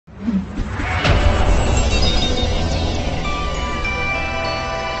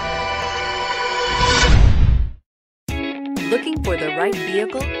the right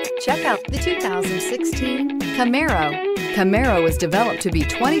vehicle? Check out the 2016 Camaro. Camaro is developed to be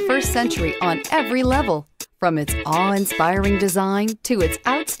 21st century on every level. From its awe-inspiring design to its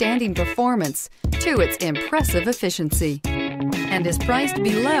outstanding performance to its impressive efficiency, and is priced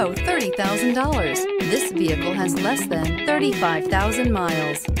below $30,000. This vehicle has less than 35,000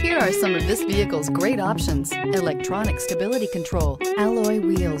 miles. Here are some of this vehicle's great options: electronic stability control, alloy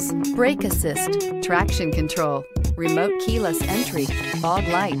wheels, brake assist, traction control, remote keyless entry, fog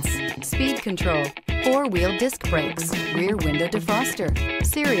lights, speed control, four-wheel disc brakes, rear window defroster,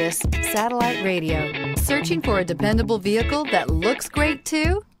 Sirius satellite radio. Searching for a dependable vehicle that looks great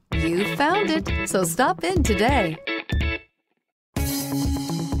too? You found it, so stop in today.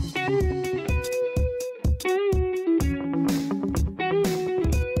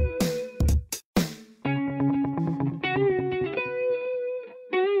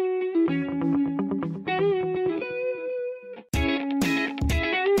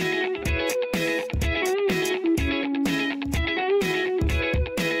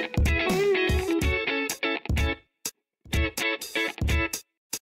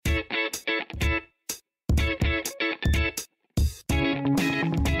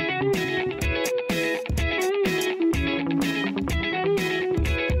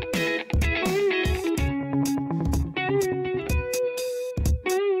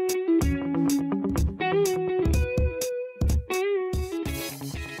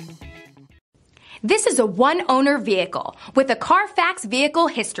 This is a one-owner vehicle with a Carfax Vehicle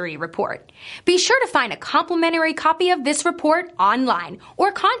History Report. Be sure to find a complimentary copy of this report online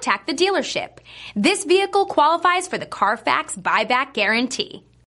or contact the dealership. This vehicle qualifies for the Carfax Buyback Guarantee.